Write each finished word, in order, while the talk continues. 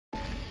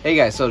Hey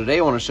guys, so today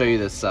I want to show you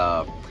this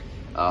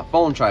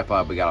phone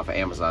tripod we got off of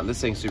Amazon. This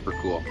thing's super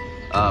cool.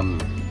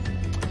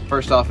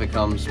 First off, it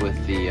comes with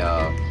the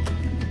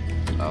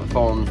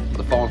phone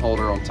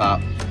holder on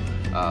top,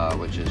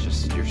 which is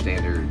just your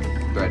standard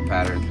thread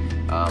pattern.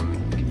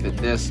 You can fit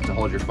this to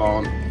hold your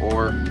phone,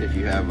 or if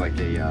you have like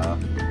a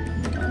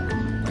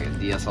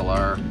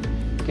DSLR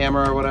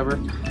camera or whatever,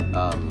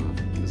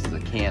 this is a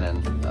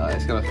Canon.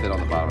 It's gonna fit on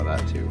the bottom of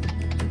that too.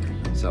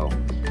 So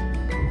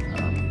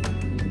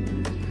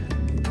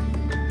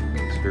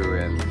screw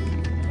in,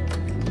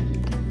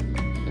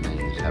 and then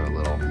you just have a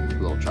little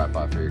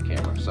tripod for your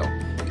camera. So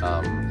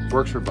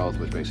works for both,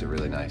 which makes it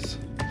really nice.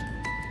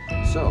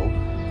 So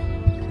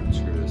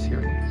screw this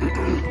here.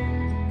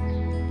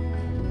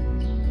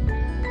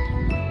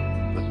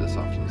 Put this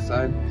off to the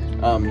side.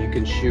 You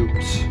can shoot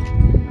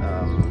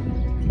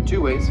two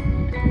ways.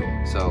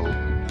 So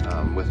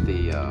with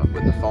the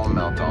phone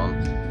mount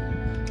on,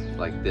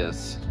 like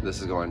this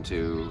is going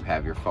to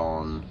have your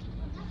phone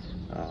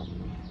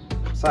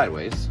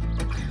sideways,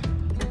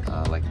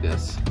 like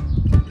this.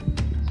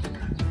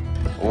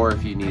 Or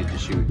if you needed to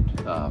shoot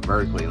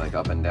vertically, like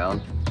up and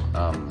down,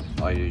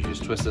 all you do is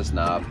just twist this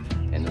knob,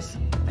 and this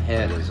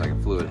head is like a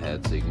fluid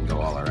head, so you can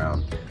go all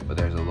around. But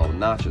there's a little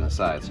notch in the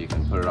side, so you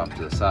can put it off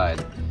to the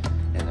side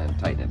and then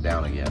tighten it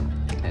down again,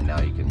 and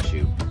now you can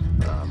shoot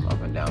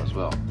up and down as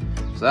well.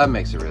 So that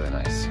makes it really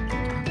nice.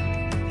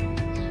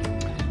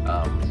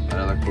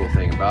 Another cool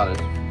thing about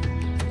it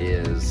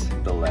is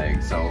the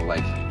leg. So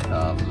like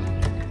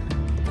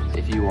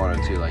if you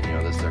wanted to, like,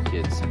 this is our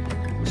kids'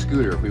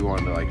 scooter, if we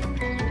wanted to like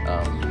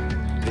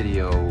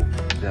video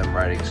them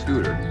riding a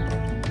scooter,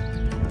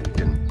 you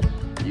can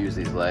use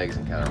these legs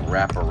and kind of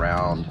wrap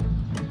around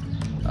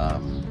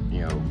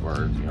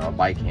or a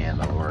bike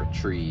handle or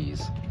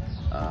trees,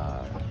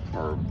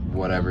 or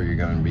whatever you're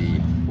going to be,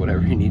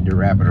 whatever you need to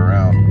wrap it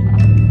around.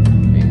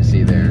 You can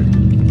see there,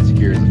 it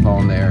secures the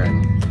phone there,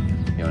 and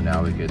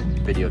now we could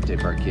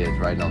videotape our kids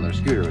riding on their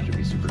scooter, which would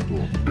be super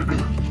cool.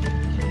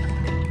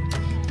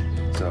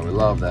 So we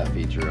love that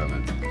feature of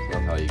it.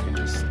 Love how you can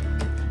just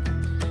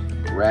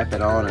wrap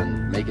it on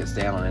and make it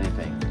stand on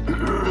anything.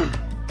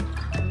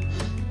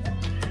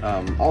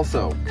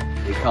 Also,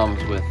 it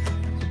comes with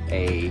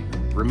a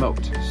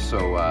remote,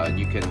 so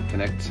you can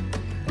connect,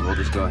 and we'll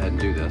just go ahead and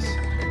do this.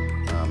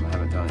 I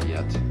haven't done it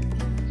yet.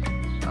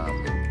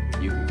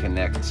 You can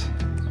connect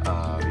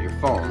your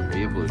phone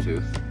via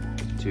Bluetooth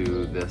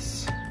to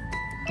this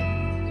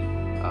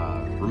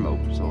remote.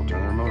 So we'll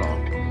turn the remote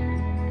on.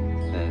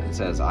 Then it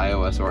says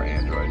iOS or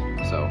Android.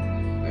 So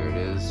there it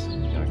is.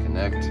 It's gonna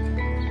connect.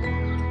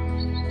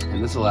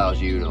 And this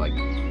allows you to like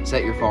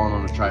set your phone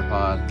on a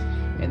tripod,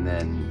 and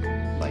then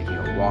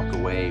walk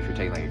away if you're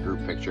taking like a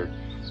group picture,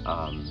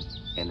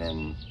 and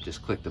then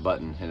just click the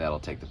button and that'll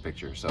take the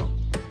picture. So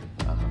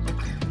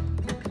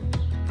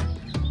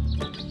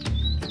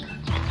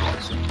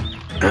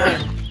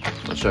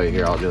I'll show you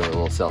here. I'll do a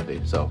little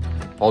selfie. So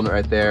holding it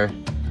right there,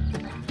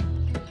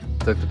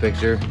 took the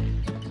picture,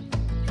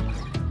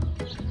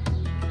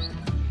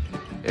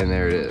 and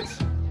there it is.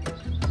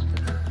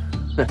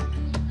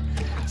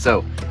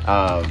 So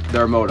the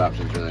remote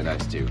option is really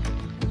nice too,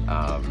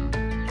 to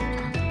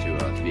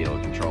be able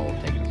to control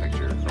taking a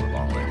picture from a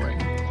long way away.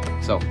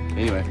 So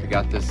anyway, we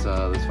got this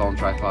phone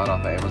tripod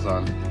off of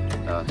Amazon.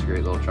 It's a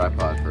great little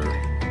tripod for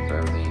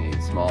everything you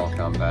need. Small,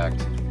 compact,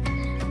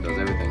 does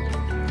everything.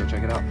 Go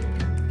check it out.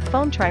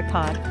 Phone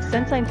tripod,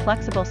 Sensyne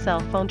flexible cell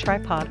phone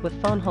tripod with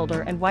phone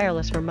holder and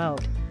wireless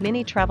remote,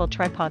 mini travel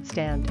tripod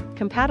stand,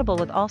 compatible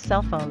with all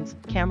cell phones,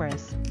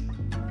 cameras.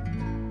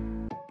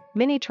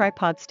 Mini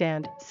tripod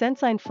stand,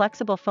 Sensyne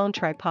flexible phone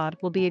tripod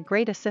will be a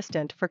great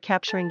assistant for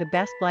capturing the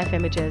best live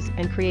images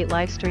and create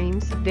live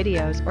streams,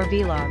 videos, or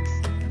vlogs.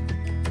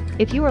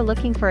 If you are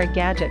looking for a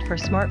gadget for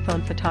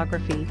smartphone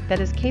photography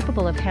that is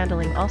capable of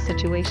handling all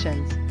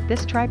situations,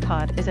 this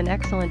tripod is an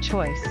excellent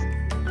choice.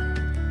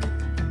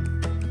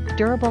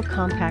 Durable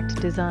compact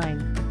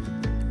design.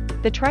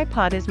 The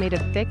tripod is made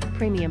of thick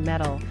premium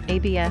metal,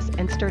 ABS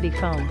and sturdy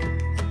foam.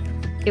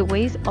 It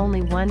weighs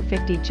only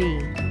 150 g.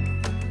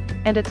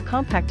 And it's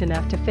compact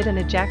enough to fit in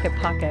a jacket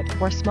pocket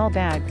or small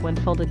bag when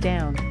folded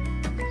down.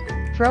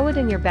 Throw it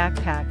in your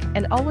backpack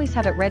and always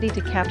have it ready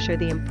to capture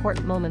the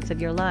important moments of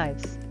your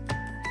lives.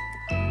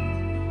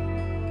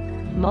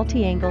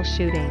 Multi-angle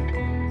shooting.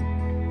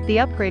 The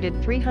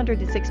upgraded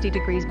 360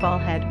 degrees ball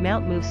head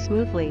mount moves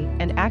smoothly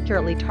and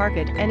accurately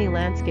target any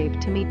landscape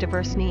to meet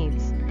diverse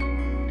needs.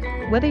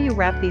 Whether you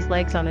wrap these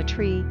legs on a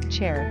tree,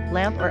 chair,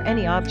 lamp, or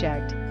any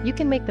object, you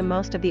can make the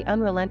most of the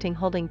unrelenting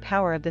holding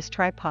power of this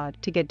tripod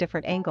to get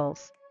different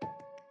angles.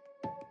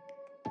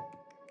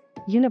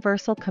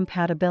 Universal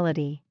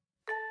compatibility.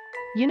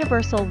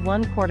 Universal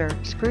 1/4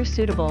 screw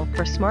suitable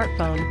for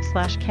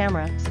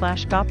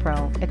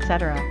smartphone/camera/GoPro,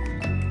 etc.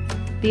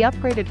 The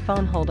upgraded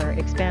phone holder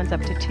expands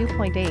up to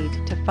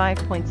 2.8 to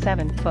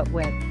 5.7 foot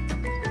width.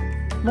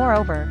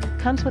 Moreover,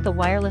 comes with a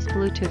wireless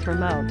Bluetooth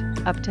remote,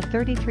 up to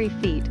 33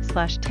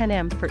 feet/10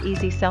 m for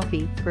easy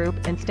selfie, group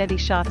and steady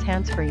shots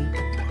hands-free.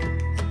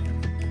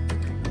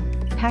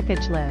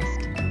 Package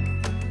list.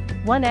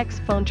 1x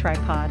phone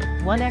tripod,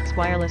 1x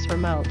wireless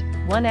remote,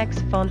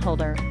 1x phone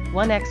holder,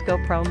 1x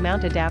GoPro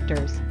mount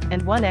adapters,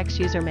 and 1x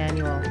user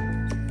manual.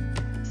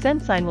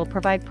 Sensyne will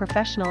provide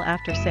professional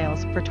after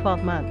sales for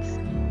 12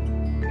 months.